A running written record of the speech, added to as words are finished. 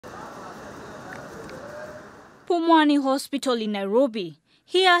Pumwani Hospital in Nairobi.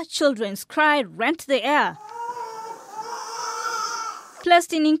 Here, children's cry rent the air.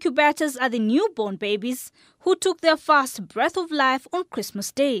 Placed in incubators are the newborn babies who took their first breath of life on Christmas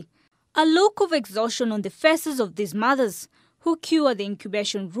Day. A look of exhaustion on the faces of these mothers who queue at the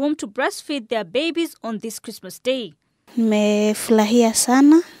incubation room to breastfeed their babies on this Christmas Day. Nimefurahia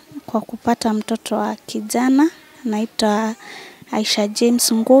sana kwa kupata mtoto wa kijana anaitwa Aisha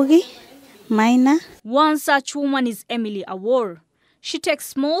James Ngugi Maina. One such woman is Emily Awour. She takes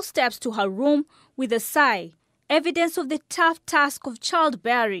small steps to her room with a sigh, evidence of the tough task of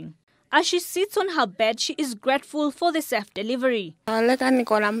childbearing. As she sits on her bed, she is grateful for the safe delivery. Leka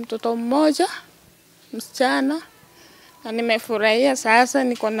niko na mtoto mmoja msichana na nimefurahia sasa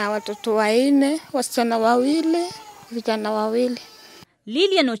niko na watoto wanne, wasichana wawili, vijana wawili.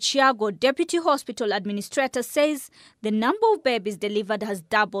 Lilian Ochiago, Deputy Hospital Administrator, says the number of babies delivered has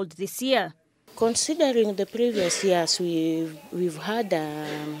doubled this year. Considering the previous years, we've had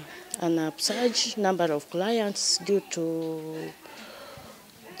an upsurge number of clients due to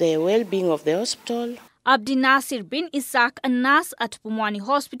the well-being of the hospital. Abdi Nasir bin Isaac, a nurse at Pumwani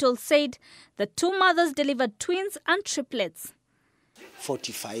Hospital, said the two mothers delivered twins and triplets.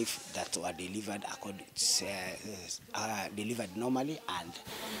 45 that were delivered delivered normally and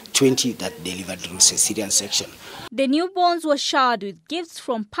 20 that delivered through cesarean section. The newborns were showered with gifts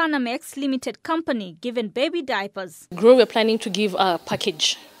from Panamex Limited Company, given baby diapers. We're planning to give a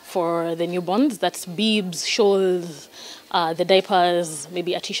package for the newborns. That's bibs, shawls, the diapers,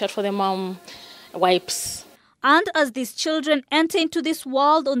 maybe a t-shirt for their mom, wipes. And as these children enter into this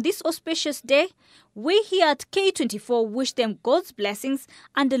world on this auspicious day, we here at K24 wish them God's blessings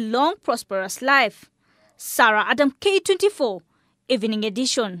and a long, prosperous life. Sarah Adam, K24, Evening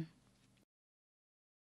Edition.